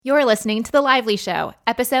You're listening to The Lively Show,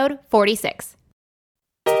 episode 46.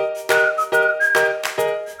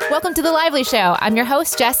 Welcome to The Lively Show. I'm your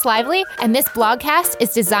host, Jess Lively, and this blogcast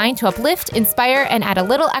is designed to uplift, inspire, and add a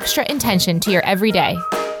little extra intention to your everyday.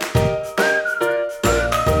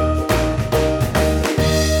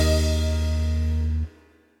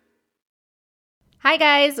 Hi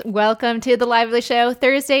guys, welcome to The Lively Show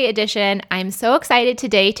Thursday edition. I'm so excited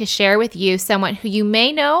today to share with you someone who you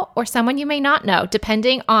may know or someone you may not know,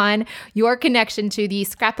 depending on your connection to the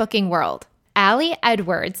scrapbooking world. Allie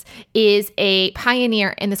Edwards is a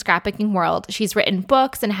pioneer in the scrapbooking world. She's written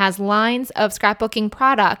books and has lines of scrapbooking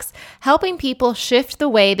products, helping people shift the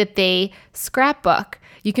way that they scrapbook.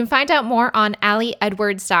 You can find out more on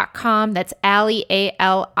allieedwards.com. That's Allie,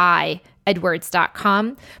 A-L-I.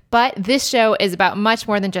 Edwards.com. But this show is about much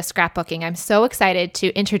more than just scrapbooking. I'm so excited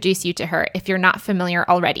to introduce you to her if you're not familiar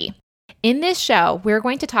already. In this show, we're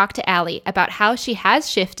going to talk to Allie about how she has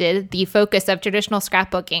shifted the focus of traditional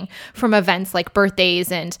scrapbooking from events like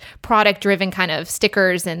birthdays and product-driven kind of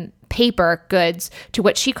stickers and paper goods to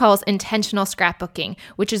what she calls intentional scrapbooking,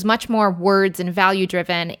 which is much more words and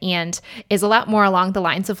value-driven and is a lot more along the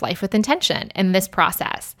lines of life with intention in this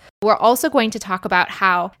process. We're also going to talk about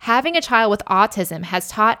how having a child with autism has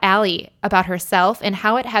taught Allie about herself and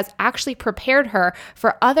how it has actually prepared her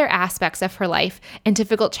for other aspects of her life and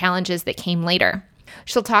difficult challenges that came later.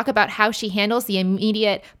 She'll talk about how she handles the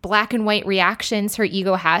immediate black and white reactions her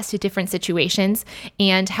ego has to different situations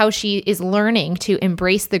and how she is learning to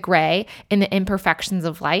embrace the gray in the imperfections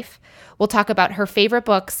of life. We'll talk about her favorite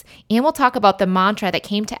books, and we'll talk about the mantra that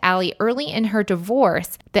came to Allie early in her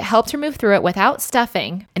divorce that helped her move through it without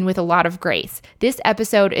stuffing and with a lot of grace. This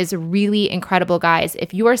episode is really incredible, guys.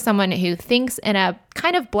 If you are someone who thinks in a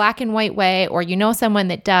kind of black and white way, or you know someone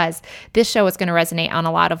that does, this show is going to resonate on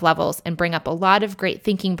a lot of levels and bring up a lot of great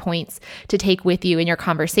thinking points to take with you in your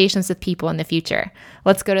conversations with people in the future.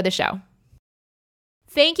 Let's go to the show.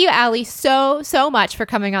 Thank you, Allie, so much for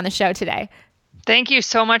coming on the show today. Thank you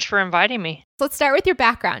so much for inviting me. Let's start with your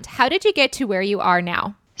background. How did you get to where you are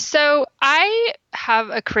now? So I have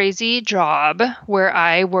a crazy job where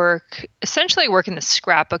I essentially work in the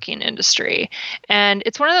scrapbooking industry. And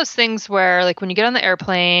it's one of those things where, like, when you get on the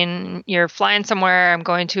airplane, you're flying somewhere, I'm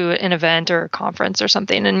going to an event or a conference or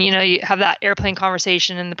something, and you have that airplane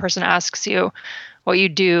conversation and the person asks you what you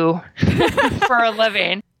do for a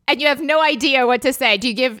living. And you have no idea what to say. Do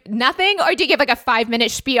you give nothing or do you give like a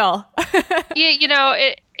 5-minute spiel?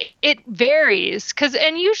 It varies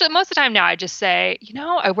and usually most of the time now I just say,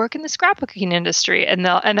 I work in the scrapbooking industry, and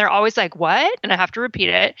they're always like, what? And I have to repeat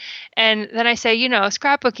it. And then I say,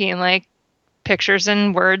 scrapbooking, like pictures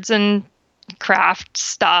and words and craft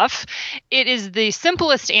stuff. It is the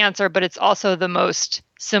simplest answer, but it's also the most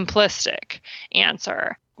simplistic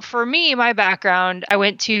answer. For me, my background, I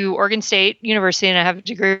went to Oregon State University and I have a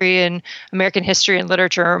degree in American history and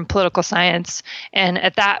literature and political science. And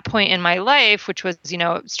at that point in my life, which was,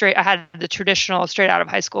 I had the traditional straight out of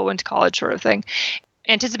high school, went to college sort of thing,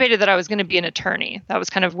 anticipated that I was going to be an attorney. That was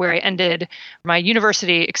kind of where I ended my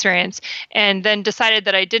university experience, and then decided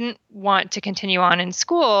that I didn't want to continue on in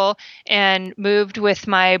school and moved with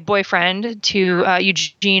my boyfriend to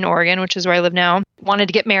Eugene, Oregon, which is where I live now. Wanted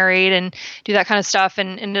to get married and do that kind of stuff,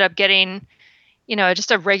 and ended up getting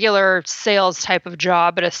just a regular sales type of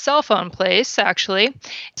job at a cell phone place, actually.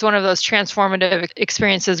 It's one of those transformative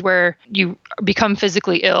experiences where you become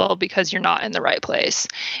physically ill because you're not in the right place,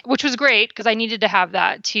 which was great because I needed to have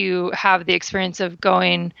that to have the experience of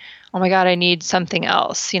going, oh my God, I need something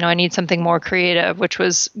else. I need something more creative, which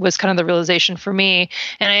was kind of the realization for me.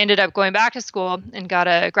 And I ended up going back to school and got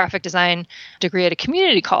a graphic design degree at a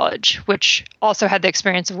community college, which also had the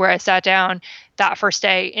experience of where I sat down that first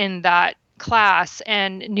day in that class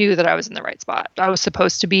and knew that I was in the right spot. I was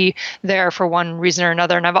supposed to be there for one reason or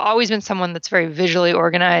another. And I've always been someone that's very visually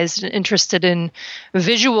organized and interested in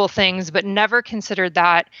visual things, but never considered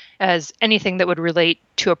that as anything that would relate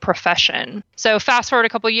to a profession. So fast forward a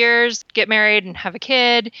couple years, get married and have a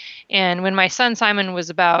kid. And when my son Simon was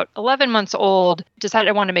about 11 months old, decided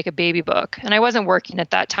I wanted to make a baby book. And I wasn't working at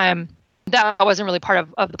that time. That wasn't really part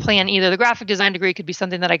of the plan either. The graphic design degree could be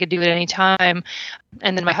something that I could do at any time.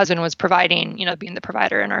 And then my husband was providing, being the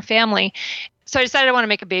provider in our family. So I decided I want to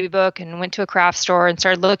make a baby book and went to a craft store and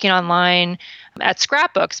started looking online at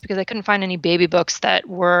scrapbooks because I couldn't find any baby books that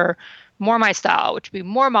were more my style, which would be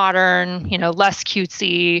more modern, less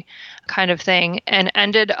cutesy kind of thing, and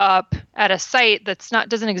ended up at a site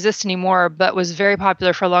doesn't exist anymore, but was very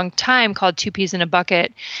popular for a long time called Two Peas in a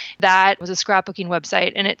Bucket. That was a scrapbooking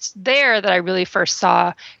website. And it's there that I really first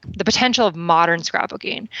saw the potential of modern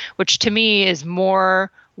scrapbooking, which to me is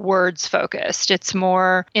more words focused. It's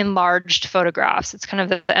more enlarged photographs. It's kind of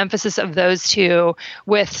the emphasis of those two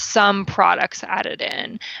with some products added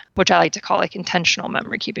in, which I like to call like intentional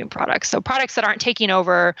memory keeping products. So products that aren't taking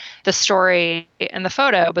over the story and the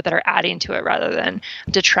photo, but that are adding to it rather than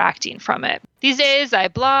detracting from it. These days I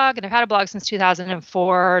blog, and I've had a blog since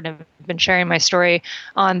 2004, and I've been sharing my story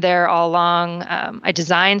on there all along. I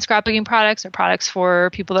design scrapbooking products or products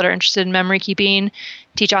for people that are interested in memory keeping,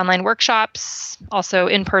 teach online workshops, also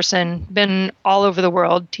in person, been all over the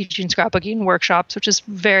world teaching scrapbooking workshops, which is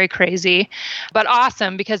very crazy, but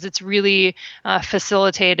awesome because it's really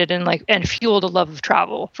facilitated and fueled a love of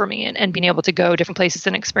travel for me and being able to go different places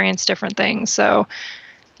and experience different things. So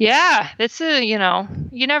yeah, it's you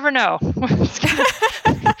never know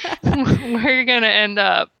where you're going to end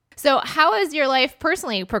up. So how has your life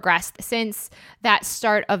personally progressed since that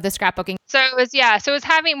start of the scrapbooking? So it was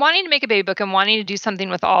wanting to make a baby book and wanting to do something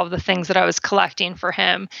with all of the things that I was collecting for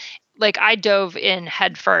him. Like I dove in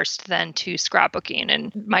head first then to scrapbooking,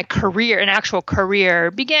 and my actual career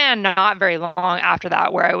began not very long after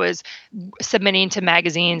that, where I was submitting to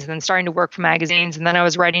magazines and then starting to work for magazines. And then I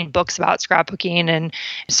was writing books about scrapbooking and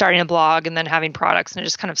starting a blog and then having products, and it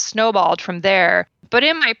just kind of snowballed from there. But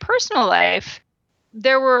in my personal life,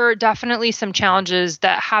 there were definitely some challenges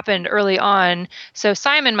that happened early on. So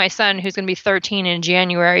Simon, my son, who's going to be 13 in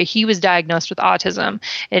January, he was diagnosed with autism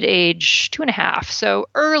at age 2.5. So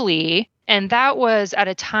early. And that was at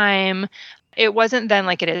a time, it wasn't then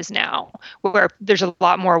like it is now, where there's a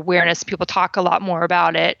lot more awareness. People talk a lot more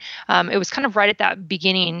about it. It was kind of right at that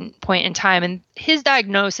beginning point in time. And his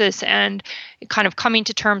diagnosis and kind of coming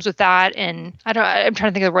to terms with that, and I'm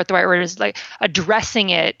trying to think of what the right word is, like addressing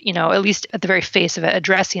it, at least at the very face of it,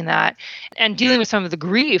 addressing that and dealing with some of the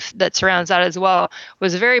grief that surrounds that as well,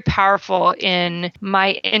 was very powerful in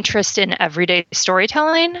my interest in everyday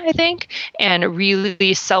storytelling, I think, and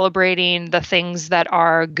really celebrating the things that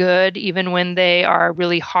are good, even when they are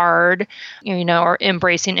really hard, or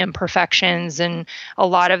embracing imperfections. And a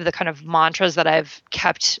lot of the kind of mantras that I've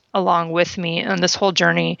kept along with me on this whole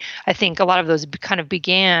journey, I think a lot of those kind of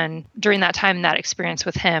began during that time, that experience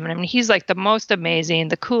with him. And I mean, he's like the most amazing,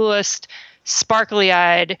 the coolest,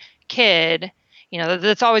 sparkly-eyed kid,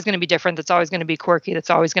 that's always going to be different, that's always going to be quirky, that's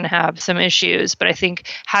always going to have some issues. But I think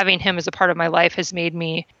having him as a part of my life has made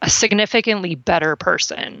me a significantly better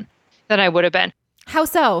person than I would have been. How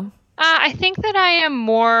so? I think that I am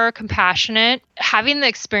more compassionate, having the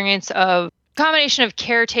experience of combination of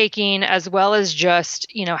caretaking as well as just,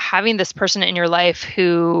 having this person in your life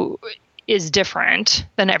who is different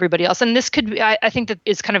than everybody else. And this could be, I think that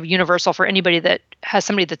is kind of universal for anybody that has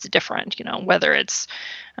somebody that's different, whether it's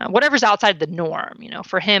whatever's outside the norm.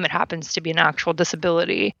 For him, it happens to be an actual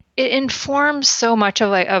disability. It informs so much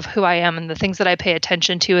of who I am and the things that I pay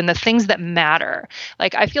attention to and the things that matter.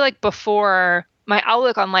 Like, I feel like before, my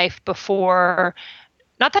outlook on life before,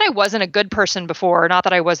 not that I wasn't a good person before, not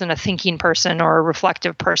that I wasn't a thinking person or a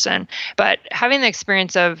reflective person, but having the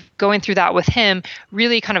experience of going through that with him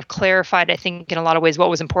really kind of clarified, I think, in a lot of ways, what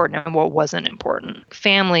was important and what wasn't important.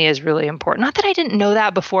 Family is really important. Not that I didn't know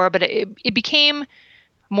that before, but it became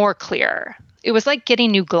more clear. It was like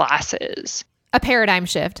getting new glasses. A paradigm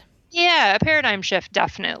shift. Yeah, a paradigm shift,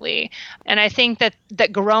 definitely. And I think that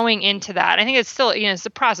growing into that, I think it's still, it's a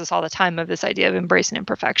process all the time of this idea of embracing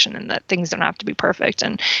imperfection and that things don't have to be perfect.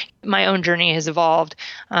 And my own journey has evolved,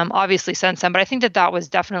 obviously, since then. But I think that was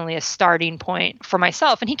definitely a starting point for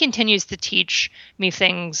myself. And he continues to teach me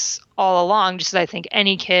things all along, just as I think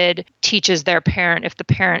any kid teaches their parent if the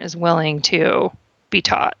parent is willing to be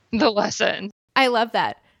taught the lesson. I love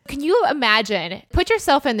that. Can you imagine, put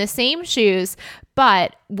yourself in the same shoes,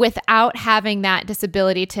 but without having that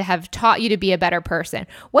disability to have taught you to be a better person?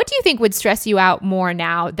 What do you think would stress you out more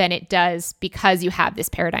now than it does because you have this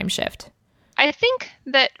paradigm shift? I think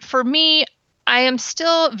that for me, I am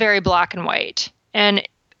still very black and white. And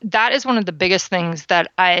that is one of the biggest things that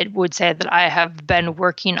I would say that I have been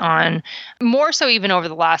working on, more so even over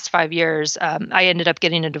the last 5 years. I ended up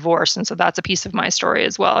getting a divorce, and so that's a piece of my story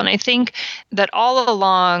as well. And I think that all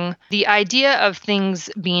along, the idea of things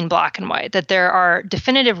being black and white, that there are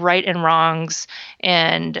definitive right and wrongs,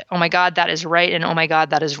 and oh my God, that is right, and oh my God,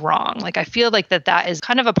 that is wrong. Like, I feel like that is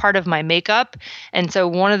kind of a part of my makeup. And so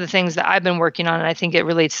one of the things that I've been working on, and I think it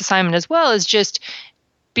relates to Simon as well, is just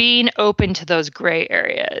being open to those gray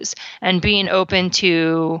areas and being open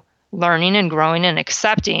to learning and growing and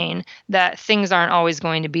accepting that things aren't always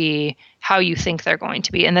going to be how you think they're going to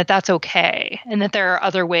be, and that that's okay, and that there are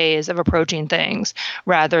other ways of approaching things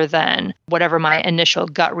rather than whatever my initial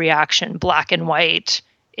gut reaction, black and white,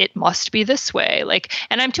 it must be this way. Like,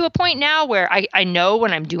 and I'm to a point now where I know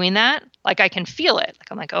when I'm doing that, like I can feel it.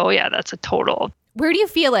 Like I'm like, oh yeah, that's a total. Where do you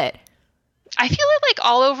feel it? I feel it like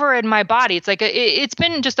all over in my body. It's like it's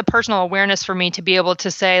been just a personal awareness for me to be able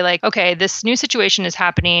to say like, okay, this new situation is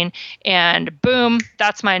happening, and boom,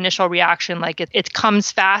 that's my initial reaction. Like it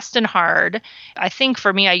comes fast and hard. I think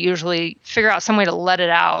for me, I usually figure out some way to let it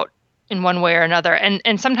out in one way or another.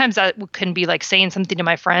 And sometimes that can be like saying something to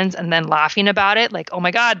my friends and then laughing about it. Like, oh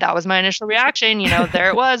my God, that was my initial reaction. You know, there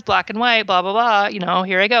it was, black and white, blah, blah, blah. You know,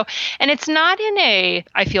 here I go. And it's not in a,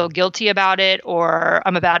 I feel guilty about it or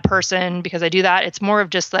I'm a bad person because I do that. It's more of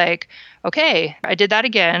just like, okay, I did that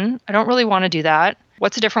again. I don't really want to do that.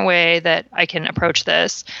 What's a different way that I can approach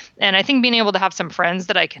this? And I think being able to have some friends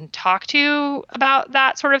that I can talk to about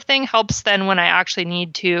that sort of thing helps then when I actually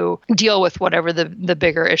need to deal with whatever the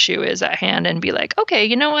bigger issue is at hand and be like, okay,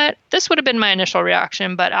 you know what? This would have been my initial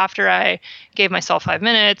reaction, but after I gave myself 5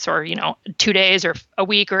 minutes or, 2 days or a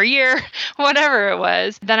week or a year, whatever it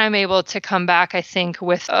was, then I'm able to come back, I think,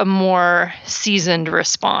 with a more seasoned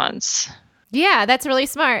response. Yeah, that's really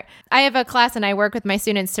smart. I have a class and I work with my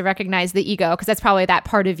students to recognize the ego because that's probably that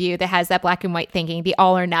part of you that has that black and white thinking, the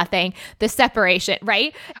all or nothing, the separation,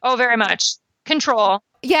 right? Oh, very much. Control.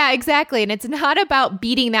 Yeah, exactly. And it's not about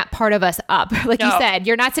beating that part of us up. Like you said,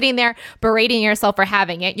 you're not sitting there berating yourself for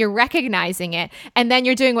having it. You're recognizing it. And then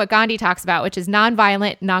you're doing what Gandhi talks about, which is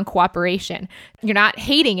nonviolent non-cooperation. You're not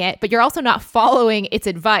hating it, but you're also not following its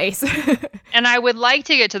advice. And I would like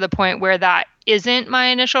to get to the point where that isn't my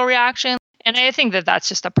initial reaction. And I think that that's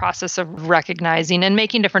just a process of recognizing and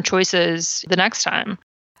making different choices the next time.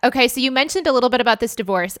 Okay, so you mentioned a little bit about this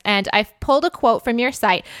divorce, and I've pulled a quote from your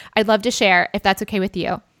site I'd love to share, if that's okay with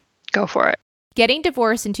you. Go for it. Getting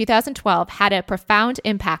divorced in 2012 had a profound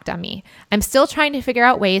impact on me. I'm still trying to figure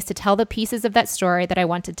out ways to tell the pieces of that story that I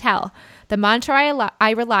want to tell. The mantra I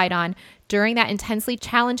relied on during that intensely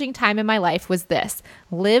challenging time in my life was this: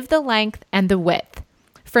 live the length and the width.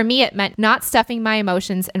 For me, it meant not stuffing my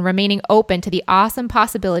emotions and remaining open to the awesome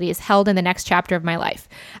possibilities held in the next chapter of my life.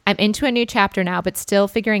 I'm into a new chapter now, but still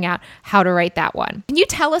figuring out how to write that one. Can you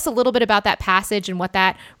tell us a little bit about that passage and what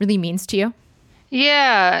that really means to you?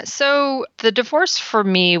 Yeah. So the divorce for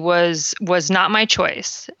me was not my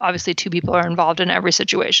choice. Obviously, two people are involved in every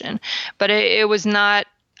situation, but it was not.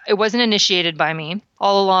 It wasn't initiated by me.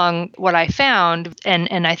 All along, what I found,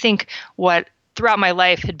 and I think what throughout my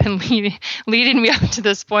life had been leading me up to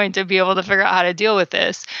this point to be able to figure out how to deal with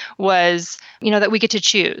this was, that we get to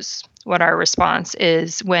choose what our response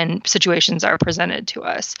is when situations are presented to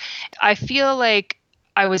us. I feel like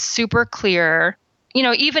I was super clear,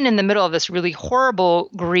 even in the middle of this really horrible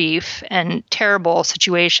grief and terrible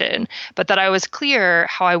situation, but that I was clear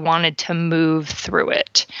how I wanted to move through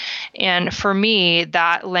it. And for me,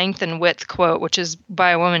 that length and width quote, which is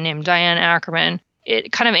by a woman named Diane Ackerman,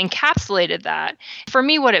 it kind of encapsulated that. For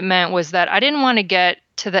me, what it meant was that I didn't want to get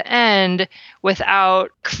to the end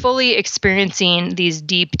without fully experiencing these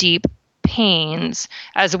deep, deep pains,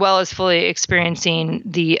 as well as fully experiencing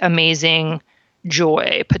the amazing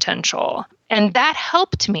joy potential. And that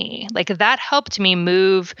helped me. That helped me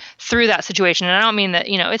move through that situation. And I don't mean that,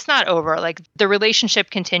 it's not over. Like, the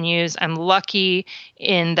relationship continues. I'm lucky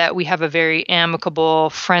in that we have a very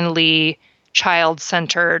amicable, friendly,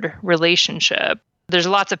 child-centered relationship. There's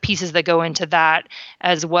lots of pieces that go into that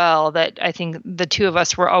as well, that I think the two of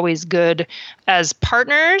us were always good as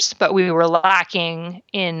partners, but we were lacking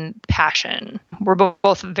in passion. We're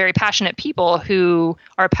both very passionate people who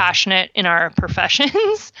are passionate in our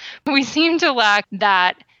professions. We seem to lack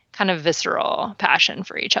that kind of visceral passion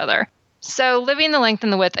for each other. So living the length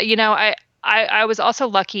and the width, I was also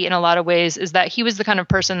lucky in a lot of ways, is that he was the kind of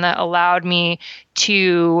person that allowed me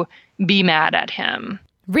to be mad at him.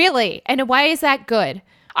 Really? And why is that good?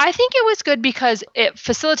 I think it was good because it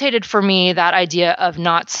facilitated for me that idea of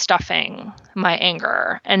not stuffing my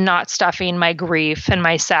anger and not stuffing my grief and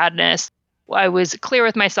my sadness. I was clear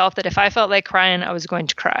with myself that if I felt like crying, I was going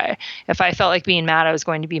to cry. If I felt like being mad, I was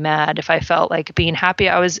going to be mad. If I felt like being happy,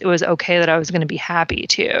 it was okay that I was going to be happy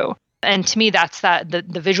too. And to me, that's the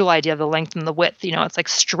visual idea of the length and the width. It's like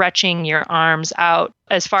stretching your arms out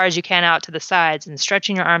as far as you can out to the sides and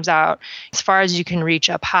stretching your arms out as far as you can reach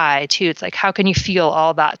up high too. It's like, how can you feel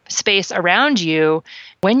all that space around you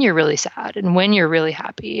when you're really sad and when you're really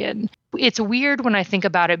happy? And it's weird when I think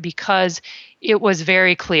about it because it was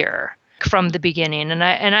very clear from the beginning. And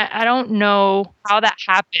I don't know how that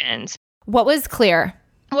happens. What was clear?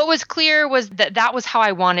 What was clear was that was how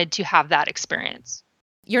I wanted to have that experience.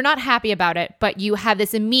 you're not happy about it, but you have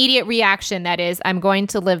this immediate reaction that is, I'm going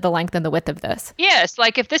to live the length and the width of this. Yes,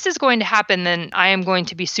 like if this is going to happen, then I am going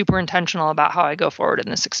to be super intentional about how I go forward in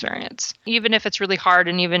this experience. Even if it's really hard,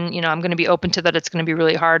 and even, I'm going to be open to that it's going to be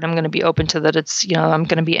really hard. I'm going to be open to that it's, I'm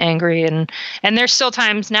going to be angry. And there's still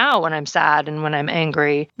times now when I'm sad and when I'm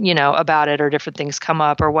angry, about it, or different things come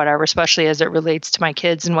up or whatever, especially as it relates to my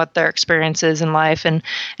kids and what their experience is in life and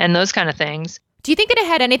those kind of things. Do you think that it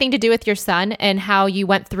had anything to do with your son and how you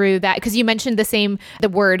went through that? Because you mentioned the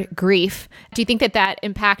word grief. Do you think that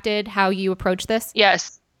impacted how you approach this?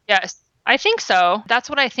 Yes. I think so. That's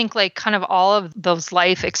what I think, like kind of all of those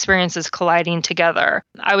life experiences colliding together.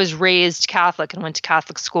 I was raised Catholic and went to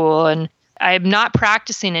Catholic school, and I'm not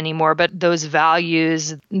practicing anymore, but those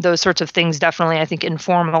values, those sorts of things definitely, I think,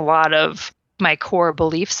 inform a lot of my core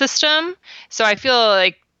belief system. So I feel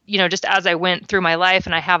like, just as I went through my life,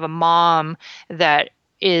 and I have a mom that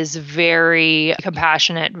is very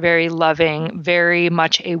compassionate, very loving, very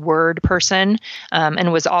much a word person,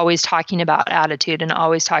 and was always talking about attitude and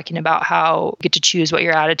always talking about how you get to choose what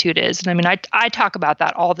your attitude is. And I mean, I talk about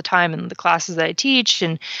that all the time in the classes that I teach,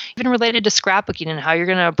 and even related to scrapbooking and how you're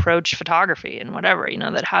going to approach photography and whatever,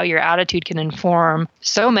 that how your attitude can inform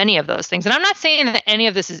so many of those things. And I'm not saying that any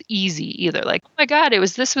of this is easy either. Like, oh my God,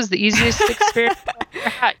 this was the easiest experience I've ever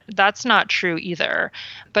had. That's not true either.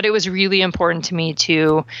 But it was really important to me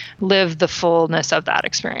to live the fullness of that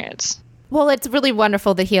experience. Well, it's really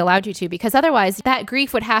wonderful that he allowed you to, because otherwise that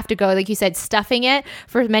grief would have to go, like you said, stuffing it.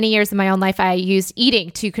 For many years in my own life, I used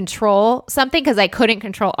eating to control something because I couldn't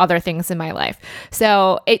control other things in my life.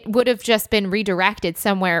 So it would have just been redirected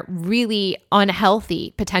somewhere really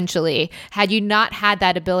unhealthy, potentially, had you not had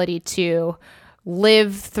that ability to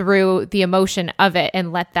live through the emotion of it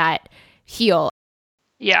and let that heal.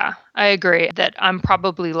 Yeah, I agree that I'm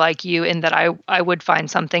probably like you in that I would find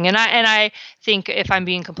something. And I think, if I'm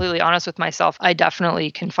being completely honest with myself, I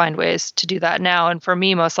definitely can find ways to do that now. And for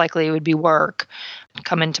me, most likely it would be work.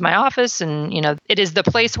 Come into my office, and it is the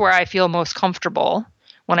place where I feel most comfortable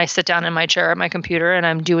when I sit down in my chair at my computer and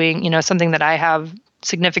I'm doing, something that I have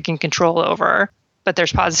significant control over. But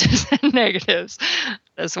there's positives and negatives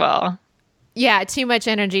as well. Yeah, too much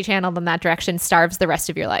energy channeled in that direction starves the rest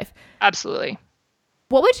of your life. Absolutely.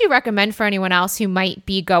 What would you recommend for anyone else who might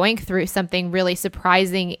be going through something really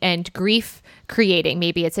surprising and grief creating?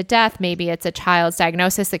 Maybe it's a death, maybe it's a child's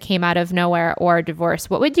diagnosis that came out of nowhere, or a divorce.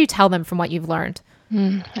 What would you tell them from what you've learned?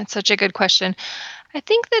 That's such a good question. I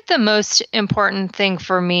think that the most important thing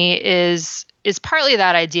for me is partly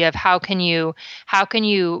that idea of how can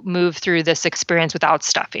you move through this experience without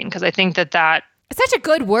stuffing? Because I think that it's such a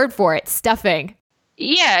good word for it, stuffing.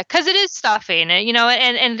 Yeah, because it is stuffing,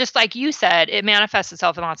 and just like you said, it manifests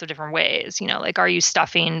itself in lots of different ways. Like, are you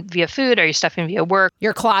stuffing via food? Are you stuffing via work?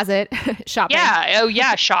 Your closet, shopping. Yeah. Oh,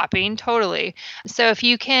 yeah. Shopping. Totally. So if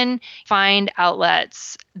you can find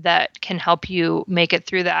outlets that can help you make it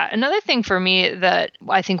through that. Another thing for me that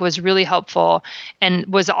I think was really helpful, and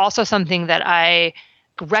was also something that I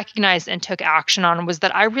recognized and took action on, was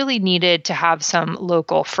that I really needed to have some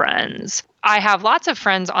local friends. I have lots of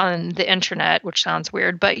friends on the internet, which sounds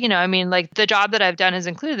weird, but like the job that I've done has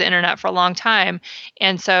included the internet for a long time.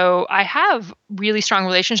 And so I have really strong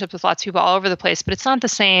relationships with lots of people all over the place, but it's not the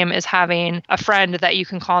same as having a friend that you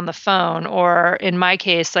can call on the phone. Or in my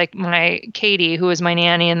case, like Katie, who is my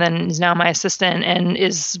nanny and then is now my assistant and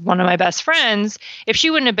is one of my best friends, if she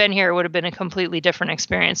wouldn't have been here, it would have been a completely different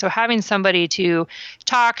experience. So having somebody to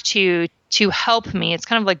talk to help me, it's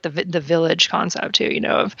kind of like the village concept too,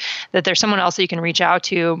 of that there's someone else that you can reach out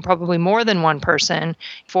to, probably more than one person,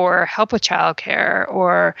 for help with childcare,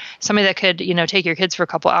 or somebody that could, take your kids for a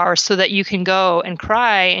couple hours so that you can go and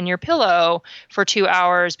cry in your pillow for 2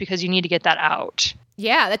 hours because you need to get that out.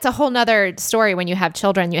 Yeah, that's a whole nother story when you have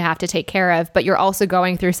children you have to take care of, but you're also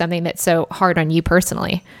going through something that's so hard on you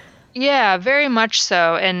personally. Yeah, very much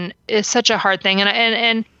so. And it's such a hard thing.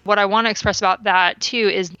 And what I want to express about that too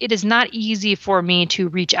is it is not easy for me to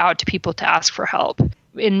reach out to people to ask for help.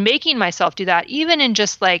 In making myself do that, even in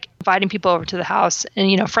just like inviting people over to the house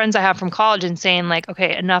and, friends I have from college, and saying like,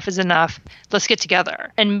 okay, enough is enough. Let's get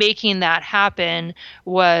together. And making that happen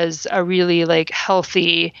was a really like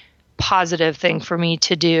healthy, positive thing for me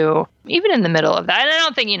to do, even in the middle of that. And I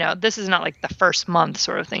don't think, this is not like the first month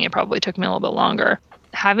sort of thing. It probably took me a little bit longer.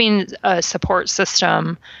 Having a support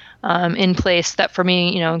system in place that for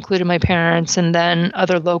me, included my parents and then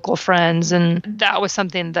other local friends. And that was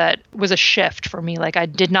something that was a shift for me. Like I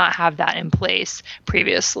did not have that in place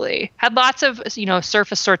previously. Had lots of,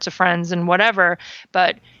 surface sorts of friends and whatever,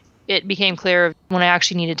 but it became clear when I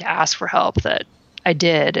actually needed to ask for help that I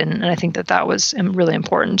did. And I think that was really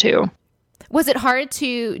important too. Was it hard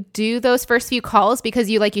to do those first few calls because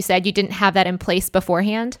you, like you said, you didn't have that in place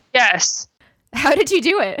beforehand? Yes. How did you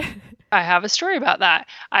do it? I have a story about that.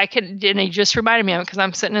 And he just reminded me of it because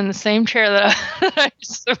I'm sitting in the same chair that I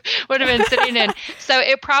just would have been sitting in. So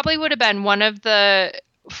it probably would have been one of the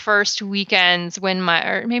first weekends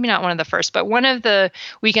or maybe not one of the first, but one of the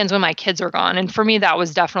weekends when my kids were gone. And for me, that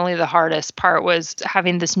was definitely the hardest part, was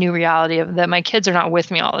having this new reality of that my kids are not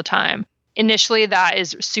with me all the time. Initially, that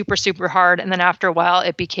is super, super hard. And then after a while,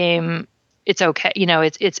 it became, it's okay.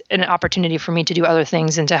 It's an opportunity for me to do other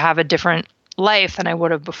things and to have a different life than I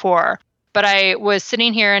would have before. But I was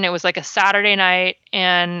sitting here and it was like a Saturday night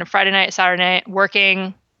and Friday night, Saturday night,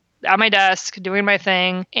 working at my desk, doing my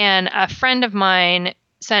thing. And a friend of mine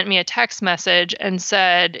sent me a text message and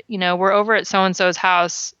said, we're over at so-and-so's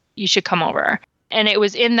house. You should come over. And it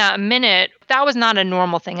was in that minute, that was not a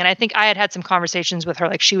normal thing. And I think I had some conversations with her,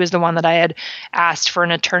 like she was the one that I had asked for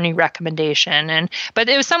an attorney recommendation. But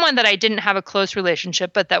it was someone that I didn't have a close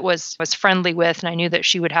relationship, but that was friendly with, and I knew that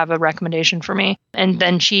she would have a recommendation for me. And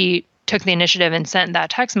then she took the initiative and sent that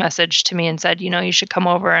text message to me and said, you should come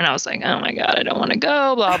over. And I was like, oh my God, I don't want to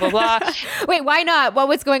go, blah, blah, blah. Wait, why not? What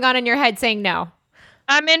was going on in your head saying no?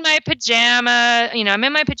 I'm in my pajamas,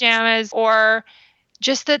 or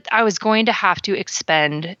just that I was going to have to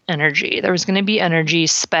expend energy. There was going to be energy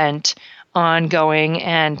spent on going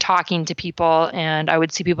and talking to people, and I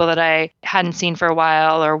would see people that I hadn't seen for a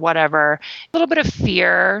while or whatever. A little bit of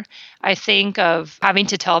fear, I think, of having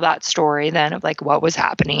to tell that story then of like what was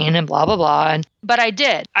happening and blah, blah, blah. But I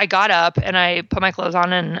did. I got up and I put my clothes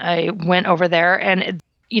on and I went over there, and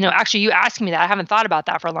actually you asking me that, I haven't thought about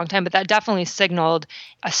that for a long time, but that definitely signaled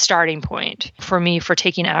a starting point for me for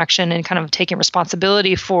taking action and kind of taking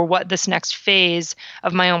responsibility for what this next phase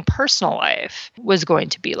of my own personal life was going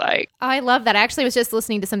to be like. I love that. I actually was just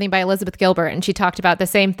listening to something by Elizabeth Gilbert, and she talked about the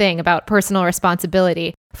same thing, about personal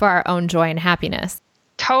responsibility for our own joy and happiness.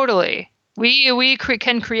 Totally. We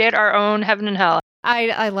can create our own heaven and hell.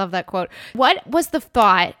 I love that quote. What was the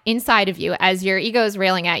thought inside of you as your ego is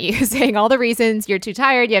railing at you, saying all the reasons you're too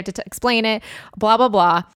tired, you have to explain it, blah, blah,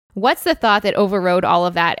 blah. What's the thought that overrode all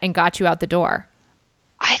of that and got you out the door?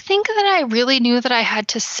 I think that I really knew that I had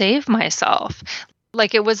to save myself.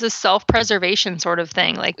 Like it was a self-preservation sort of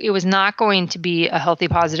thing. Like it was not going to be a healthy,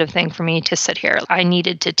 positive thing for me to sit here. I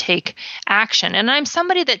needed to take action. And I'm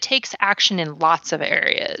somebody that takes action in lots of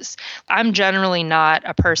areas. I'm generally not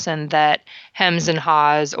a person that hems and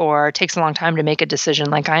haws or takes a long time to make a decision.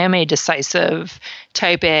 Like I am a decisive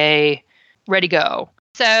type A, ready, go.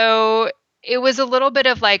 So it was a little bit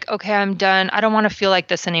of like, okay, I'm done. I don't want to feel like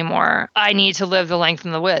this anymore. I need to live the length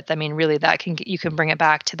and the width. I mean, really, you can bring it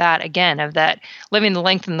back to that again, of that living the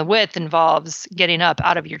length and the width involves getting up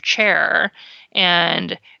out of your chair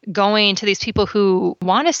and going to these people who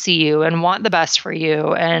want to see you and want the best for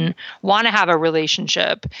you and want to have a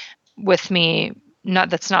relationship with me.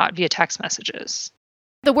 That's not via text messages.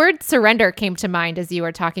 The word surrender came to mind as you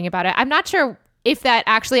were talking about it. I'm not sure if that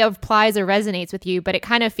actually applies or resonates with you, but it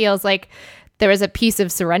kind of feels like there was a piece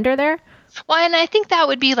of surrender there. Well, and I think that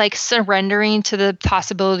would be like surrendering to the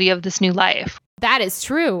possibility of this new life. That is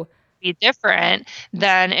true. Be different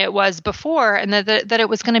than it was before, and that it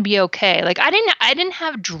was going to be okay. Like I didn't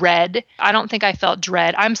have dread. I don't think I felt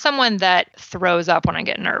dread. I'm someone that throws up when I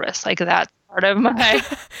get nervous. Like that's part of my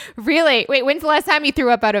Really? Wait, when's the last time you threw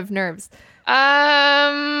up out of nerves?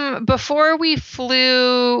 Before we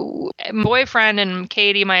flew, my boyfriend and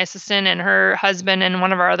Katie, my assistant, and her husband and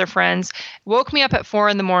one of our other friends woke me up at 4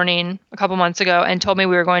 a.m. a couple months ago and told me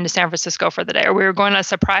we were going to San Francisco for the day, or we were going on a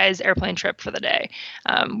surprise airplane trip for the day,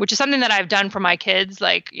 which is something that I've done for my kids.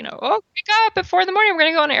 Like, wake up at 4 a.m. We're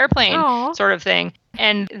going to go on an airplane. Aww. Sort of thing.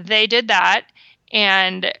 And they did that.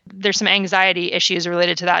 And there's some anxiety issues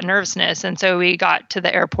related to that nervousness. And so we got to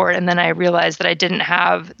the airport, and then I realized that I didn't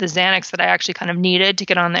have the Xanax that I actually kind of needed to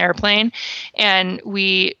get on the airplane. And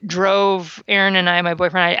we drove, Aaron and I, my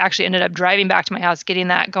boyfriend, I actually ended up driving back to my house, getting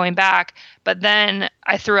that, going back. But then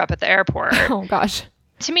I threw up at the airport. Oh, gosh.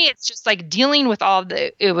 To me, it's just like dealing with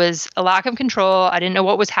it was a lack of control. I didn't know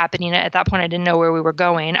what was happening. At that point, I didn't know where we were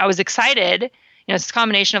going. I was excited. It's a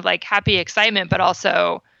combination of like happy excitement, but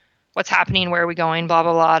also what's happening, where are we going, blah,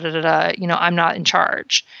 blah, blah, da, da, da. I'm not in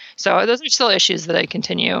charge. So those are still issues that I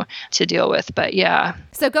continue to deal with. But yeah.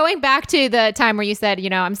 So going back to the time where you said,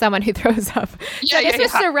 I'm someone who throws up. So this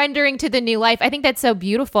was surrendering to the new life. I think that's so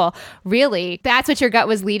beautiful. Really, that's what your gut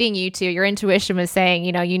was leading you to. Your intuition was saying,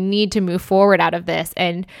 you need to move forward out of this,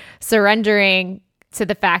 and surrendering to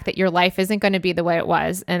the fact that your life isn't going to be the way it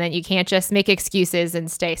was, and that you can't just make excuses and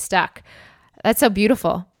stay stuck. That's so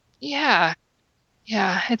beautiful. Yeah.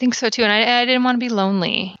 Yeah, I think so too. And I didn't want to be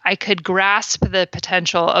lonely. I could grasp the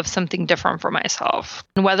potential of something different for myself.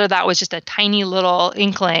 And whether that was just a tiny little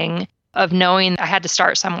inkling of knowing I had to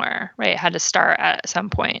start somewhere, right? I had to start at some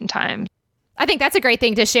point in time. I think that's a great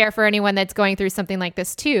thing to share for anyone that's going through something like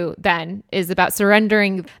this too, then, is about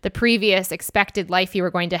surrendering the previous expected life you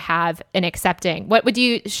were going to have and accepting. What would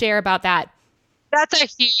you share about that? That's a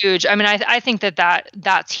huge, I mean, I think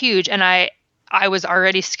that's huge. And I was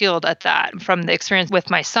already skilled at that from the experience with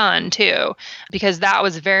my son too, because that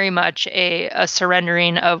was very much a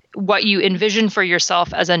surrendering of what you envision for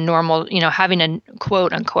yourself as a normal, having a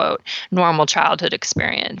quote unquote normal childhood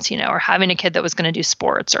experience, or having a kid that was going to do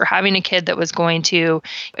sports or having a kid that was going to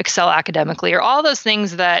excel academically or all those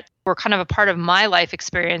things that were kind of a part of my life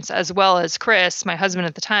experience, as well as Chris, my husband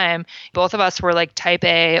at the time. Both of us were like type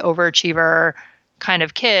A overachiever kind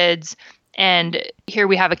of kids. And here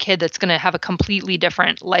we have a kid that's going to have a completely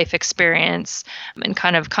different life experience and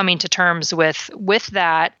kind of coming to terms with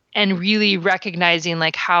that and really recognizing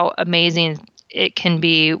like how amazing it can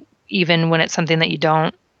be, even when it's something that you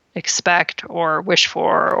don't expect or wish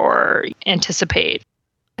for or anticipate.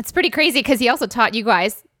 It's pretty crazy because he also taught you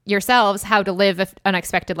guys yourselves how to live an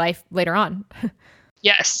unexpected life later on.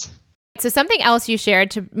 Yes. So something else you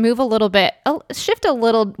shared to move a little bit, shift a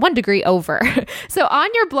little 1 degree over. So on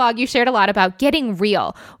your blog, you shared a lot about getting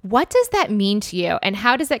real. What does that mean to you? And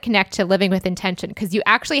how does that connect to living with intention? Because you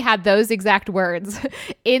actually had those exact words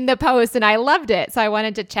in the post and I loved it. So I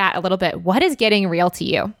wanted to chat a little bit. What is getting real to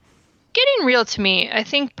you? Getting real to me, I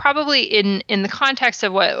think probably in the context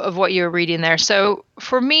of what you were reading there. So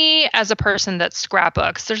for me as a person that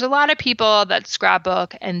scrapbooks, there's a lot of people that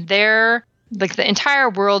scrapbook and they're like the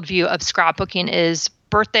entire worldview of scrapbooking is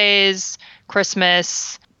birthdays,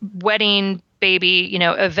 Christmas, wedding, baby,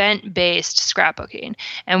 event-based scrapbooking.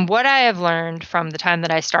 And what I have learned from the time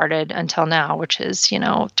that I started until now, which is,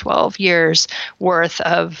 12 years worth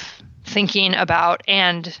of thinking about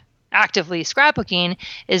and actively scrapbooking,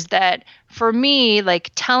 is that for me, like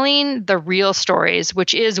telling the real stories,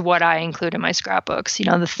 which is what I include in my scrapbooks,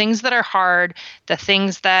 the things that are hard, the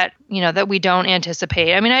things that, that we don't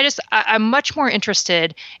anticipate. I mean, I'm much more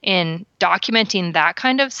interested in documenting that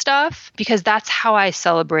kind of stuff because that's how I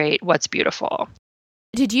celebrate what's beautiful.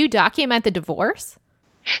 Did you document the divorce?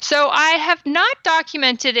 So I have not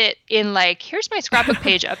documented it in like, here's my scrapbook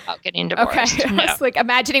page about getting divorced. Okay. No. It's like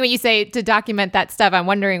imagining when you say to document that stuff, I'm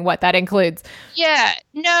wondering what that includes. Yeah,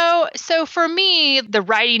 no. So for me, the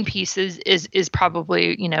writing piece is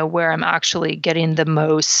probably, where I'm actually getting the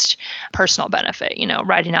most personal benefit,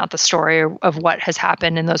 writing out the story of what has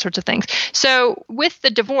happened and those sorts of things. So with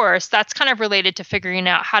the divorce, that's kind of related to figuring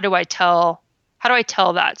out how do I tell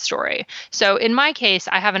that story? So in my case,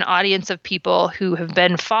 I have an audience of people who have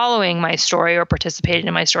been following my story or participating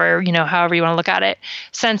in my story or, however you want to look at it,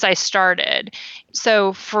 since I started.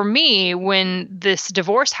 So for me, when this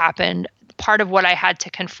divorce happened, part of what I had to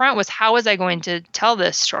confront was how was I going to tell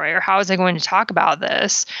this story or how was I going to talk about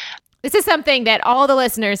this? This is something that all the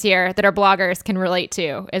listeners here that are bloggers can relate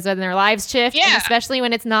to, is when their lives shift, Yeah. and especially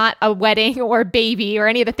when it's not a wedding or a baby or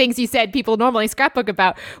any of the things you said people normally scrapbook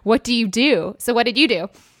about. What do you do? So what did you do?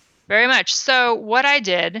 Very much. So what I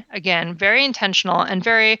did, again, very intentional and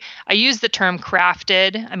I use the term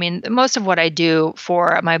crafted. I mean, most of what I do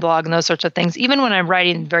for my blog and those sorts of things, even when I'm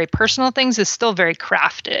writing very personal things, is still very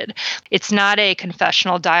crafted. It's not a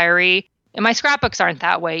confessional diary. And my scrapbooks aren't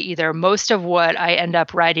that way either. Most of what I end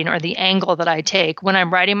up writing or the angle that I take when I'm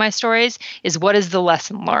writing my stories is what is the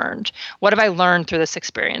lesson learned? What have I learned through this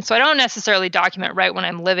experience? So I don't necessarily document right when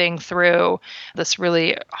I'm living through this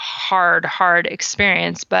really hard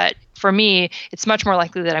experience. But for me, it's much more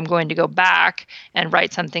likely that I'm going to go back and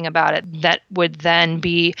write something about it that would then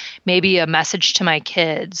be maybe a message to my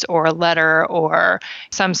kids or a letter or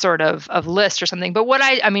some sort of list or something. But what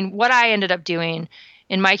I ended up doing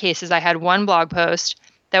in my case is I had one blog post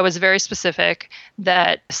that was very specific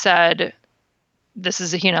that said, this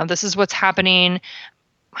is what's happening.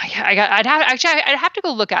 I'd have to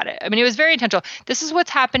go look at it. I mean, it was very intentional. This is what's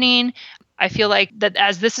happening. I feel like that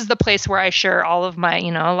as this is the place where I share all of my,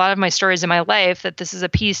 a lot of my stories in my life, that this is a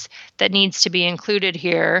piece that needs to be included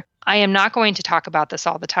here. I am not going to talk about this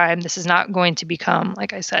all the time. This is not going to become,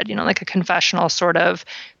 like I said, like a confessional sort of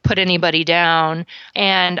put anybody down.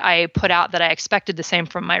 And I put out that I expected the same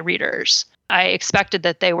from my readers. I expected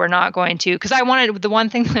that they were not going to, because the one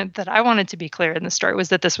thing that I wanted to be clear in the story was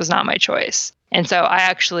that this was not my choice. And so I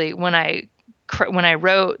actually, when I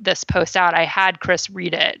wrote this post out, I had Chris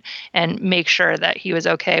read it and make sure that he was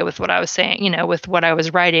okay with what I was saying, with what I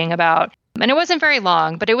was writing about. And it wasn't very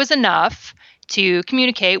long, but it was enough to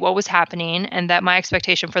communicate what was happening, and that my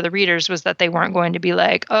expectation for the readers was that they weren't going to be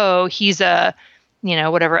like, oh, he's a,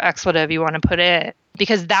 whatever expletive you want to put in,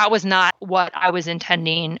 because that was not what I was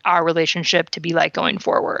intending our relationship to be like going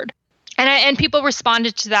forward. And people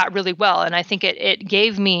responded to that really well. And I think it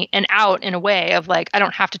gave me an out in a way of like, I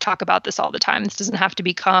don't have to talk about this all the time. This doesn't have to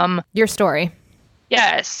become your story.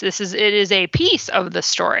 Yes, it is a piece of the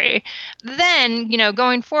story. Then,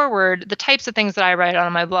 going forward, the types of things that I write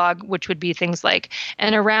on my blog, which would be things like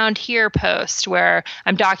an around here post where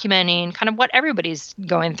I'm documenting kind of what everybody's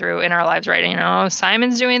going through in our lives, right?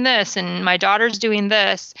 Simon's doing this and my daughter's doing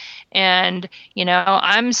this. And,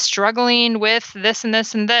 I'm struggling with this and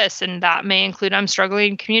this and this. And that may include I'm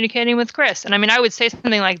struggling communicating with Chris. And I mean, I would say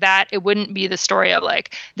something like that. It wouldn't be the story of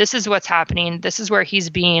like, this is what's happening. This is where he's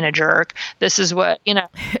being a jerk. This is what,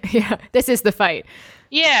 Yeah, this is the fight.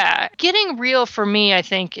 Yeah. Getting real for me, I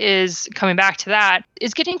think, is coming back to that,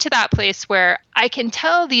 is getting to that place where I can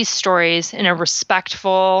tell these stories in a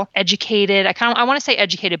respectful, educated, I want to say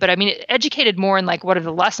educated, but I mean, educated more in like, what are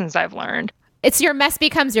the lessons I've learned? It's your mess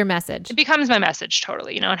becomes your message. It becomes my message,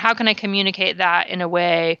 totally, and how can I communicate that in a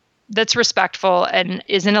way that's respectful and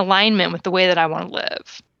is in alignment with the way that I want to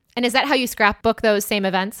live? And is that how you scrapbook those same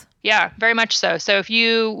events? Yeah, very much so. So if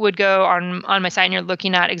you would go on my site and you're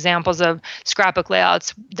looking at examples of scrapbook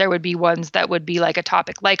layouts, there would be ones that would be like a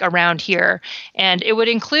topic like around here. And it would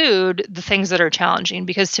include the things that are challenging,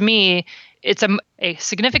 because to me, it's a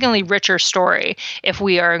significantly richer story if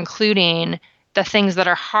we are including the things that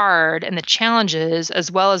are hard and the challenges as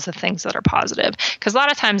well as the things that are positive. Because a lot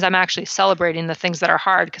of times I'm actually celebrating the things that are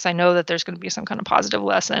hard because I know that there's going to be some kind of positive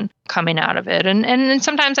lesson coming out of it. And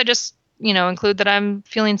sometimes I just, include that I'm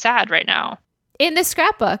feeling sad right now. In the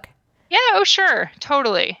scrapbook? Yeah, oh sure,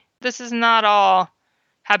 totally. This is not all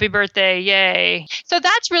happy birthday, yay. So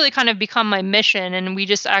that's really kind of become my mission. And we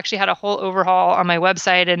just actually had a whole overhaul on my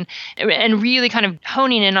website and really kind of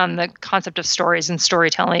honing in on the concept of stories and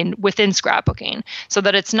storytelling within scrapbooking, so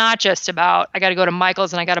that it's not just about, I got to go to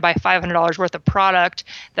Michael's and I got to buy $500 worth of product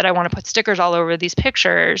that I want to put stickers all over these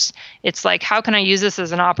pictures. It's like, how can I use this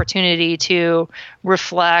as an opportunity to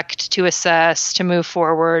reflect, to assess, to move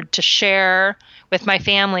forward, to share with my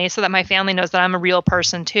family so that my family knows that I'm a real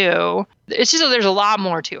person too. It's just that there's a lot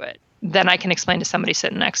more to it than I can explain to somebody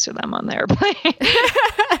sitting next to them on the airplane.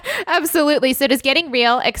 Absolutely. So does getting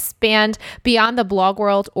real expand beyond the blog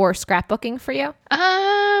world or scrapbooking for you?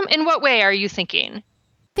 In what way are you thinking? I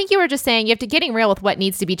think you were just saying you have to getting real with what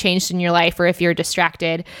needs to be changed in your life, or if you're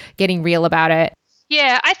distracted, getting real about it.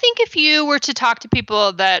 Yeah, I think if you were to talk to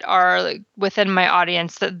people that are like within my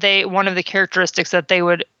audience, that one of the characteristics that they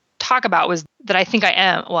would talk about was that I think I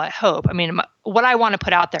am, well, I hope. I mean, what I want to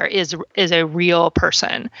put out there is a real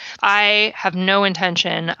person. I have no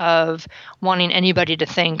intention of wanting anybody to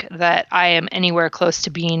think that I am anywhere close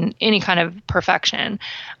to being any kind of perfection.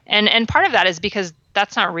 And part of that is because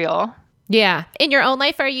that's not real. Yeah. In your own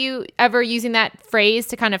life, are you ever using that phrase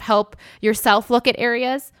to kind of help yourself look at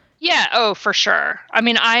areas? Yeah. Oh, for sure. I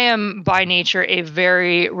mean, I am by nature a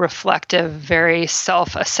very reflective, very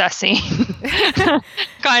self-assessing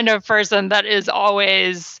kind of person that is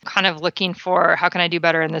always kind of looking for, how can I do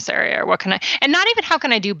better in this area? And not even how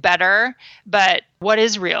can I do better, but what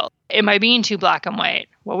is real? Am I being too black and white?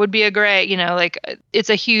 What would be a gray?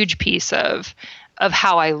 It's a huge piece of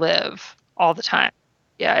how I live all the time.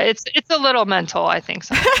 Yeah, it's a little mental, I think.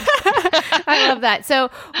 I love that.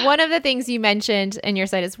 So one of the things you mentioned in your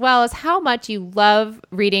site as well is how much you love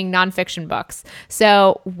reading nonfiction books.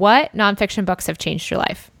 So what nonfiction books have changed your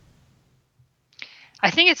life?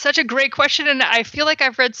 I think it's such a great question. And I feel like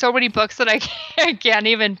I've read so many books that I can't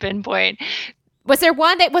even pinpoint. Was there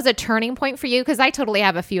one that was a turning point for you? Because I totally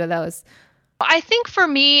have a few of those. I think for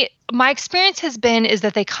me, my experience is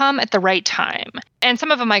that they come at the right time. And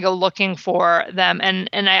some of them I go looking for them. And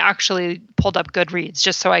I actually pulled up Goodreads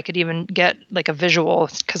just so I could even get like a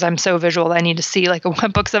visual, because I'm so visual. I need to see like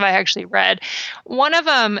what books have I actually read. One of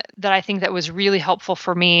them that I think that was really helpful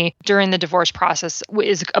for me during the divorce process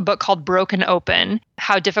is a book called Broken Open: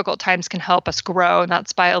 How Difficult Times Can Help Us Grow. And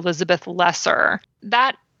that's by Elizabeth Lesser.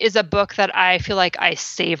 That is a book that I feel like I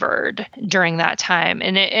savored during that time.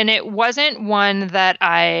 And it wasn't one that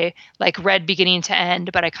I like read beginning to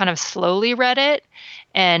end, but I kind of slowly read it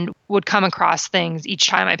and would come across things each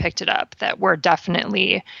time I picked it up that were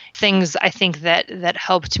definitely things I think that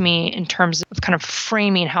helped me in terms of kind of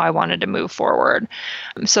framing how I wanted to move forward.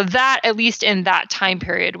 So that, at least in that time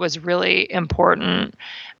period, was really important.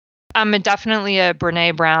 I'm definitely a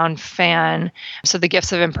Brené Brown fan. So The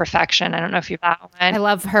Gifts of Imperfection. I don't know if you've that one. I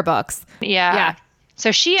love her books. Yeah.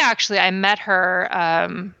 So she actually, I met her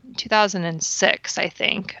 2006, I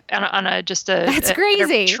think, on a just a That's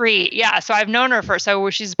crazy. retreat. Yeah, so I've known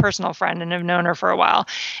her she's a personal friend, and I've known her for a while,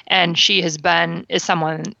 and she is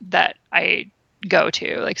someone that I go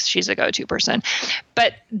to, like she's a go-to person.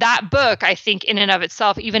 But that book, I think in and of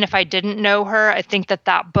itself, even if I didn't know her, I think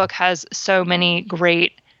that book has so many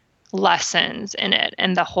great lessons in it,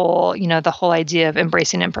 and the whole idea of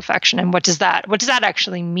embracing imperfection and what does that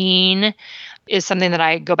actually mean is something that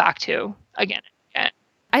I go back to again and again.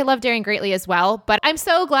 I love Daring Greatly as well, but I'm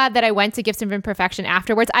so glad that I went to Gifts of Imperfection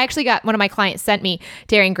afterwards. I actually got one of my clients sent me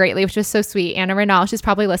Daring Greatly, which was so sweet. Anna Renal, she's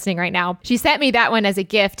probably listening right now. She sent me that one as a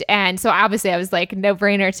gift. And so obviously I was like, no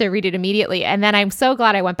brainer to read it immediately. And then I'm so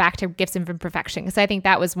glad I went back to Gifts of Imperfection because I think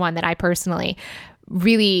that was one that I personally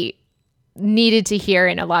really needed to hear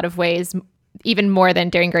in a lot of ways, even more than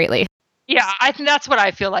Daring Greatly. Yeah, I think that's what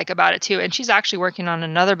I feel like about it too. And she's actually working on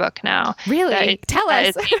another book now. Really? Tell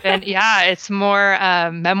us. It's more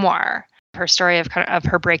memoir. Her story of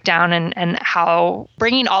her breakdown and how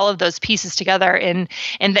bringing all of those pieces together and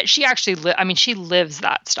that she actually she lives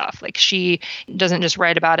that stuff. Like she doesn't just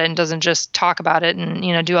write about it and doesn't just talk about it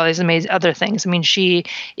and do all these amazing other things. I mean, she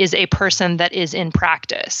is a person that is in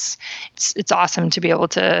practice. It's awesome to be able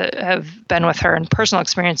to have been with her in personal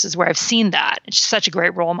experiences where I've seen that. She's such a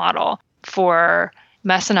great role model for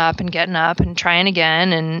messing up and getting up and trying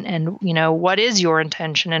again and what is your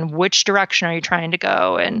intention and which direction are you trying to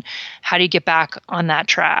go and how do you get back on that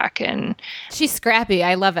track. And she's scrappy.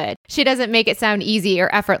 I love it. She doesn't make it sound easy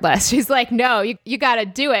or effortless. She's like, no, you got to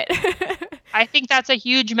do it. I think that's a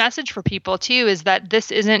huge message for people too, is that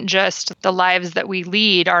this isn't just the lives that we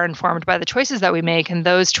lead are informed by the choices that we make, and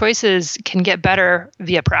those choices can get better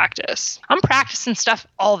via practice. I'm practicing stuff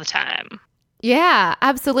all the time. Yeah,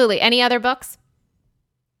 absolutely. Any other books?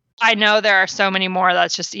 I know there are so many more.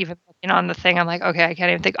 That's just even looking on the thing. I'm like, okay, I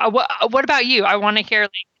can't even think. What about you? I want to hear,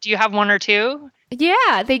 do you have one or two?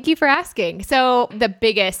 Yeah, thank you for asking. So the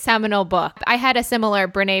biggest seminal book, I had a similar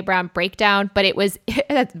Brene Brown breakdown, but it was,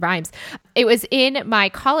 that rhymes. It was in my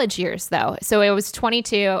college years though. So it was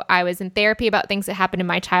 22. I was in therapy about things that happened in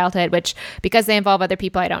my childhood, which because they involve other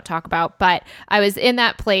people, I don't talk about, but I was in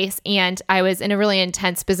that place and I was in a really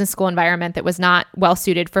intense business school environment that was not well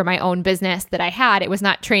suited for my own business that I had. It was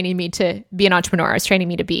not training me to be an entrepreneur. It was training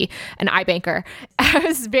me to be an iBanker. I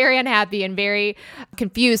was very unhappy and very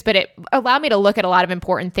confused, but it allowed me to look at a lot of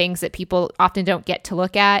important things that people often don't get to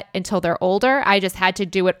look at until they're older. I just had to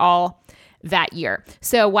do it all that year.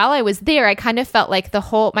 So while I was there, I kind of felt like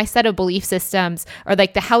my set of belief systems or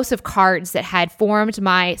like the house of cards that had formed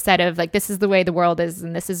my set of like, this is the way the world is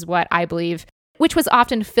and this is what I believe, which was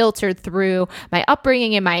often filtered through my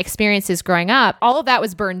upbringing and my experiences growing up. All of that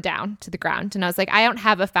was burned down to the ground. And I was like, I don't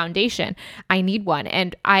have a foundation. I need one.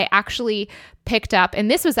 And I actually picked up, and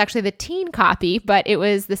this was actually the teen copy, but it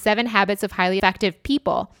was The 7 Habits of Highly Effective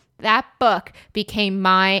People. That book became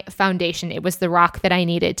my foundation. It was the rock that I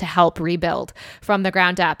needed to help rebuild from the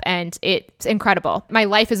ground up. And it's incredible. My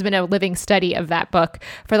life has been a living study of that book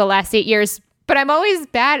for the last 8 years. But I'm always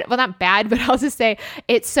bad. Well, not bad, but I'll just say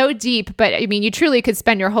it's so deep. But I mean, you truly could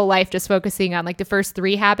spend your whole life just focusing on like the first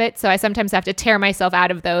 3 habits. So I sometimes have to tear myself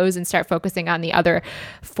out of those and start focusing on the other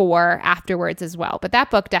 4 afterwards as well. But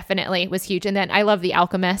that book definitely was huge. And then I love The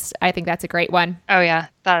Alchemist. I think that's a great one. Oh,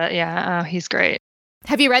 yeah. He's great.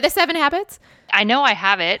 Have you read The 7 Habits? I know I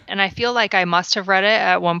have it, and I feel like I must have read it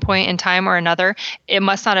at one point in time or another. It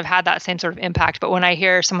must not have had that same sort of impact, but when I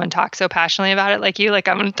hear someone talk so passionately about it like you, like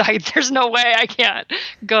there's no way I can't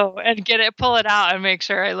go and pull it out and make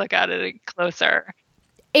sure I look at it closer.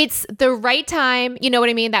 It's the right time. You know what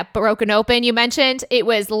I mean? That broken open you mentioned, it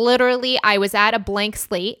was literally, I was at a blank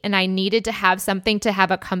slate and I needed to have something to have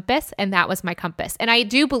a compass, and that was my compass. And I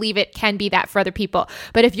do believe it can be that for other people.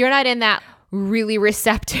 But if you're not in that really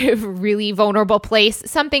receptive, really vulnerable place,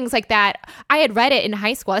 some things like that. I had read it in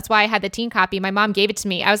high school. That's why I had the teen copy. My mom gave it to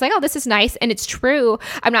me. I was like, oh, this is nice. And it's true.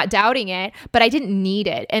 I'm not doubting it, but I didn't need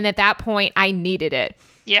it. And at that point, I needed it.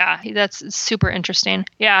 Yeah, that's super interesting.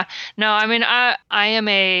 Yeah. No, I mean, I am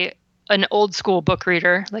an old school book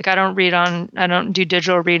reader. Like I don't do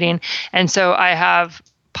digital reading. And so I have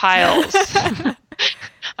piles.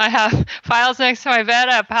 I have files next to my bed.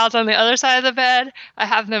 I have piles on the other side of the bed. I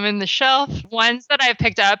have them in the shelf. Ones that I've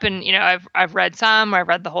picked up and, I've read some, or I've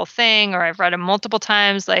read the whole thing, or I've read them multiple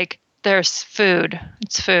times. Like there's food.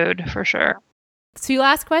 It's food for sure. 2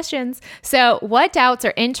 last questions. So what doubts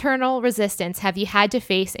or internal resistance have you had to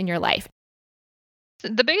face in your life?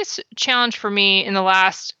 The biggest challenge for me in the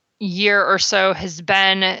last year or so has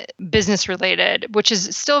been business related, which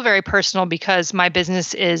is still very personal because my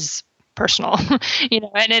business is personal,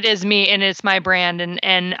 and it is me and it's my brand.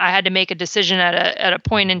 And I had to make a decision at a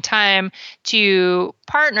point in time to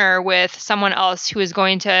partner with someone else who is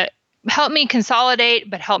going to help me consolidate,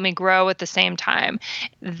 but help me grow at the same time.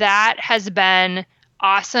 That has been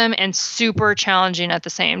awesome and super challenging at the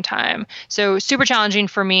same time. So super challenging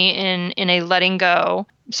for me in a letting go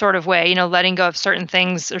sort of way, letting go of certain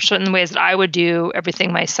things or certain ways that I would do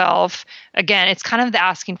everything myself. Again, it's kind of the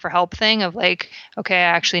asking for help thing of like, okay,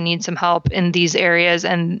 I actually need some help in these areas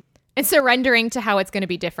and surrendering to how it's going to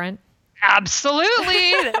be different.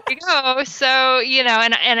 Absolutely. There you go. So,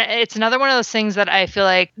 and it's another one of those things that I feel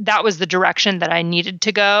like that was the direction that I needed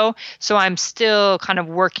to go. So I'm still kind of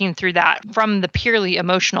working through that from the purely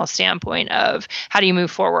emotional standpoint of how do you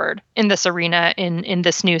move forward in this arena, in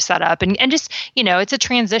this new setup. And just, it's a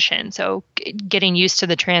transition. So getting used to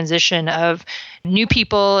the transition of new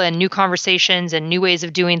people and new conversations and new ways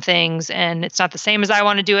of doing things. And it's not the same as I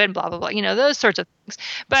want to do it and blah, blah, blah, those sorts of things.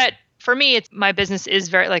 But for me, it's my business is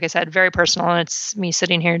very, like I said, very personal, and it's me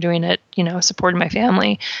sitting here doing it, supporting my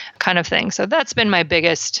family kind of thing. So that's been my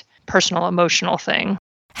biggest personal, emotional thing.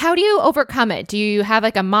 How do you overcome it? Do you have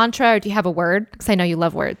like a mantra or do you have a word? Because I know you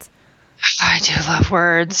love words. I do love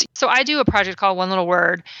words. So I do a project called One Little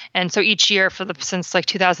Word. And so each year since like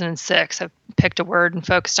 2006, I've picked a word and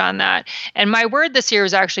focused on that. And my word this year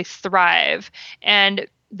was actually thrive. And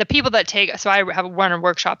the people that so I have run a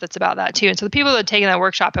workshop that's about that too. And so the people that have taken that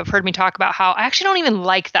workshop have heard me talk about how I actually don't even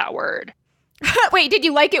like that word. Wait, did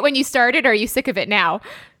you like it when you started or are you sick of it now?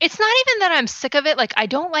 It's not even that I'm sick of it. Like, I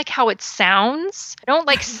don't like how it sounds. I don't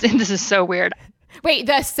like, this is so weird. Wait,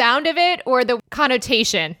 the sound of it or the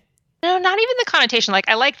connotation? No, not even the connotation. Like,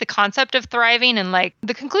 I like the concept of thriving. And like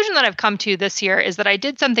the conclusion that I've come to this year is that I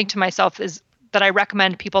did something to myself that I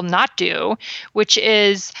recommend people not do, which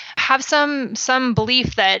is have some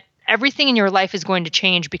belief that everything in your life is going to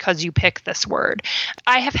change because you pick this word.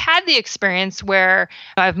 I have had the experience where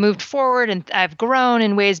I've moved forward and I've grown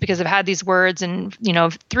in ways because I've had these words and,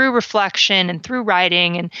 through reflection and through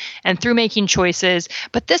writing and through making choices.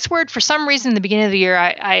 But this word, for some reason, in the beginning of the year,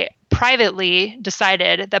 I privately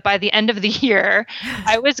decided that by the end of the year,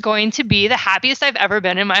 I was going to be the happiest I've ever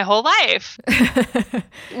been in my whole life,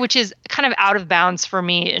 which is kind of out of bounds for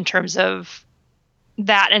me in terms of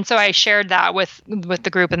that. And so I shared that with the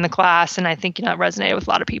group in the class. And I think, it resonated with a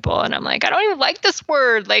lot of people. And I'm like, I don't even like this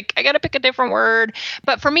word. Like, I got to pick a different word.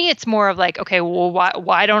 But for me, it's more of like, okay, well,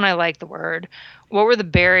 why don't I like the word? What were the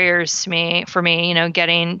barriers for me,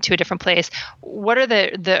 getting to a different place? What are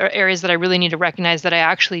the areas that I really need to recognize that I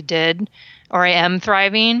actually did or I am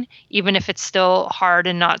thriving, even if it's still hard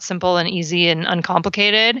and not simple and easy and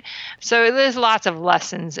uncomplicated? So there's lots of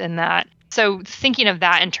lessons in that. So thinking of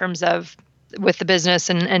that in terms of with the business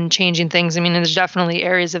and changing things. I mean, there's definitely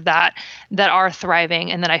areas of that are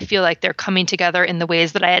thriving and that I feel like they're coming together in the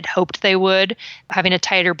ways that I had hoped they would, having a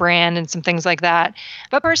tighter brand and some things like that.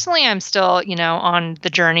 But personally, I'm still, on the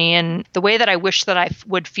journey and the way that I wish that I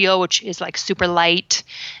would feel, which is like super light.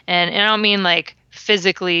 And I don't mean like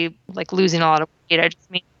physically like losing a lot of weight. I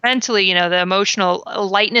just mean mentally, the emotional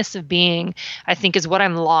lightness of being, I think is what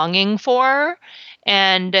I'm longing for.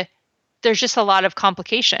 And there's just a lot of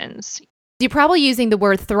complications. You're probably using the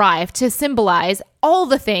word thrive to symbolize all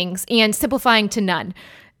the things and simplifying to none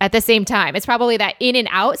at the same time. It's probably that in and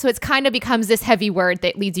out. So it's kind of becomes this heavy word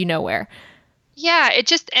that leads you nowhere. Yeah, it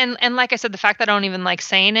just, and like I said, the fact that I don't even like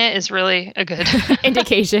saying it is really a good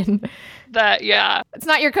indication. That, yeah. It's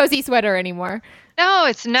not your cozy sweater anymore. No,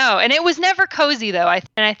 and it was never cozy though.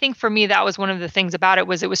 And I think for me, that was one of the things about it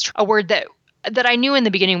was a word that I knew in the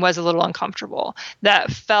beginning was a little uncomfortable,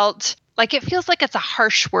 that felt like it feels like it's a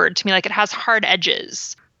harsh word to me, like it has hard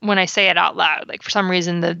edges when I say it out loud. Like for some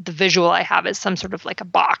reason, the visual I have is some sort of like a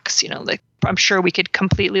box, like I'm sure we could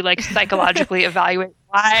completely like psychologically evaluate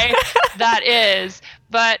why that is.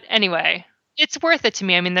 But anyway, it's worth it to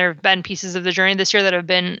me. I mean, there have been pieces of the journey this year that have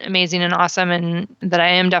been amazing and awesome and that I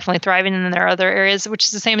am definitely thriving. And then there are other areas, which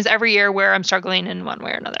is the same as every year, where I'm struggling in one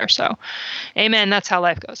way or another. So amen. That's how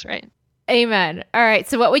life goes, right? Amen. All right.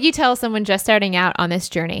 So what would you tell someone just starting out on this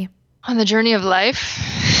journey? On the journey of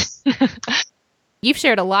life? You've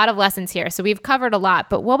shared a lot of lessons here, so we've covered a lot,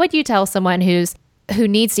 but what would you tell someone who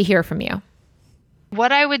needs to hear from you?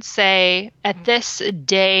 What I would say at this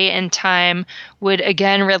day and time would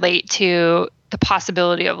again relate to the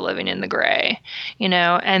possibility of living in the gray,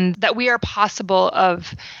 and that we are possible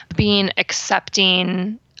of being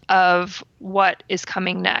accepting of what is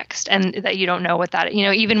coming next, and that you don't know what that,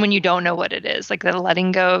 even when you don't know what it is, like the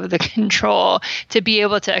letting go of the control, to be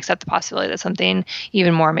able to accept the possibility that something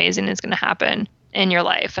even more amazing is going to happen in your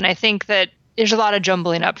life. And I think that there's a lot of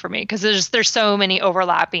jumbling up for me because there's so many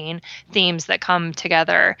overlapping themes that come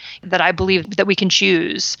together that I believe that we can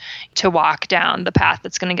choose to walk down the path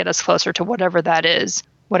that's going to get us closer to whatever that is,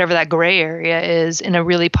 whatever that gray area is, in a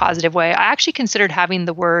really positive way. I actually considered having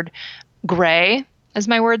the word gray as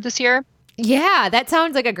my word this year. Yeah, that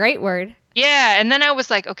sounds like a great word. Yeah. And then I was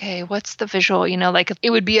like, okay, what's the visual? Like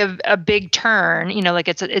it would be a big turn, like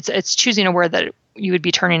it's choosing a word that you would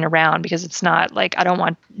be turning around, because it's not like, I don't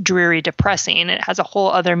want dreary, depressing. It has a whole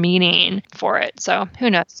other meaning for it. So who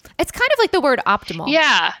knows? It's kind of like the word optimal.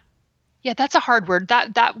 Yeah. Yeah. That's a hard word.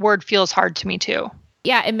 That word feels hard to me too.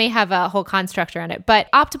 Yeah, it may have a whole construct around it,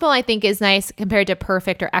 but optimal, I think, is nice compared to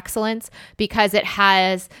perfect or excellence, because it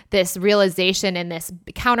has this realization and this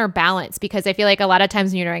counterbalance. Because I feel like a lot of times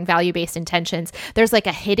when you're doing value-based intentions, there's like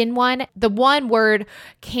a hidden one. The one word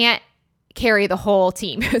can't carry the whole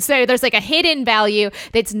team. So there's like a hidden value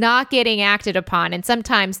that's not getting acted upon. And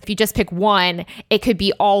sometimes if you just pick one, it could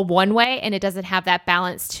be all one way, and it doesn't have that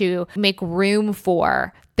balance to make room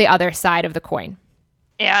for the other side of the coin.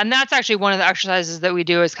 Yeah, and that's actually one of the exercises that we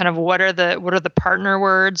do, is kind of what are the partner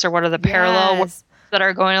words, or what are the parallel words that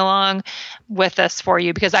are going along with this for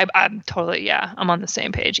you, because I'm totally, I'm on the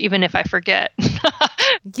same page, even if I forget.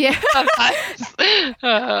 Yeah.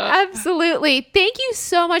 Absolutely. Thank you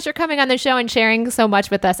so much for coming on the show and sharing so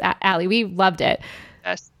much with us, Allie. We loved it.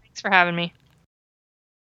 Yes. Thanks for having me.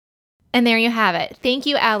 And there you have it. Thank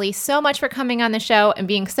you, Allie, so much for coming on the show and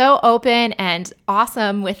being so open and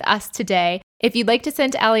awesome with us today. If you'd like to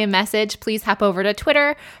send Allie a message, please hop over to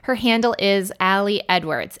Twitter. Her handle is Allie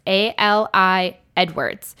Edwards, A-L-I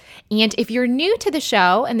Edwards. And if you're new to the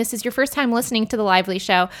show and this is your first time listening to The Lively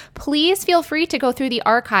Show, please feel free to go through the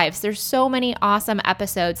archives. There's so many awesome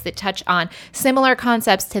episodes that touch on similar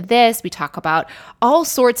concepts to this. We talk about all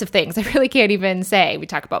sorts of things. I really can't even say. We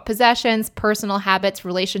talk about possessions, personal habits,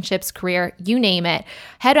 relationships, career, you name it.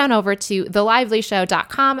 Head on over to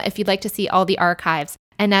thelivelyshow.com if you'd like to see all the archives.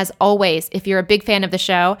 And as always, if you're a big fan of the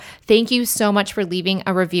show, thank you so much for leaving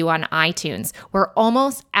a review on iTunes. We're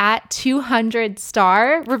almost at 200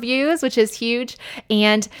 star reviews, which is huge.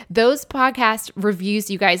 And those podcast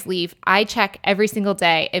reviews you guys leave, I check every single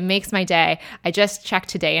day. It makes my day. I just checked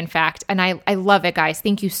today, in fact. And I love it, guys.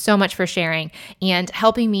 Thank you so much for sharing and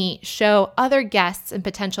helping me show other guests and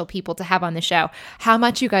potential people to have on the show how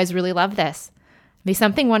much you guys really love this. May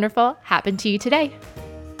something wonderful happen to you today.